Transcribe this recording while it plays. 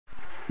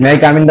May I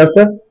come in,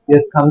 doctor?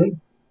 Yes, come in.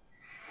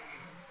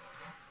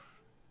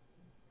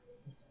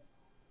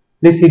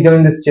 Please sit down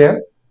in this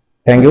chair.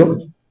 Thank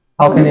you.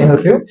 How can I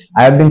help you?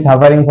 I have been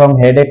suffering from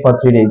headache for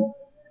 3 days.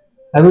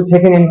 Have you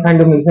taken any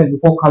kind of medicine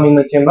before coming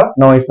my chamber?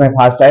 No, it's my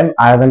first time.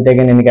 I haven't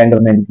taken any kind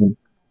of medicine.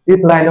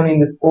 Please lie down in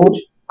this couch.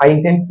 I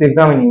intend to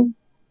examine you.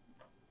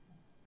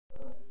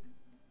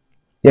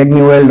 Check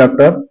me well,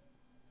 doctor.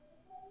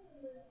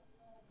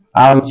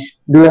 Ouch.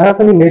 Do you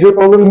have any major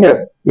problem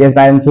here? Yes,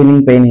 I am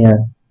feeling pain here.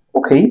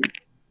 Okay.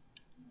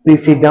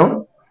 Please sit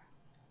down.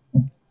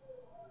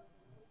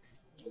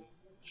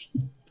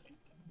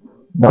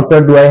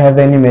 Doctor, do I have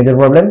any major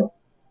problem?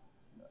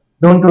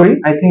 Don't worry.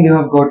 I think you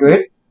have got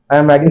it. I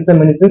am writing some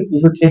medicines.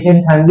 If you take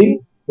it handy,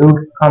 you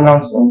would come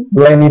down soon.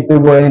 Do I need to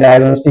go in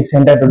diagnostic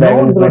center to No,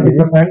 diagnose my don't be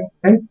disease? so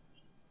friend.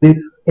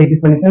 Please take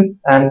these medicines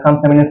and come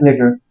 7 minutes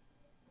later.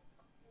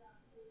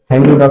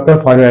 Thank you,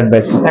 doctor, for your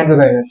advice. Thank you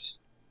very much.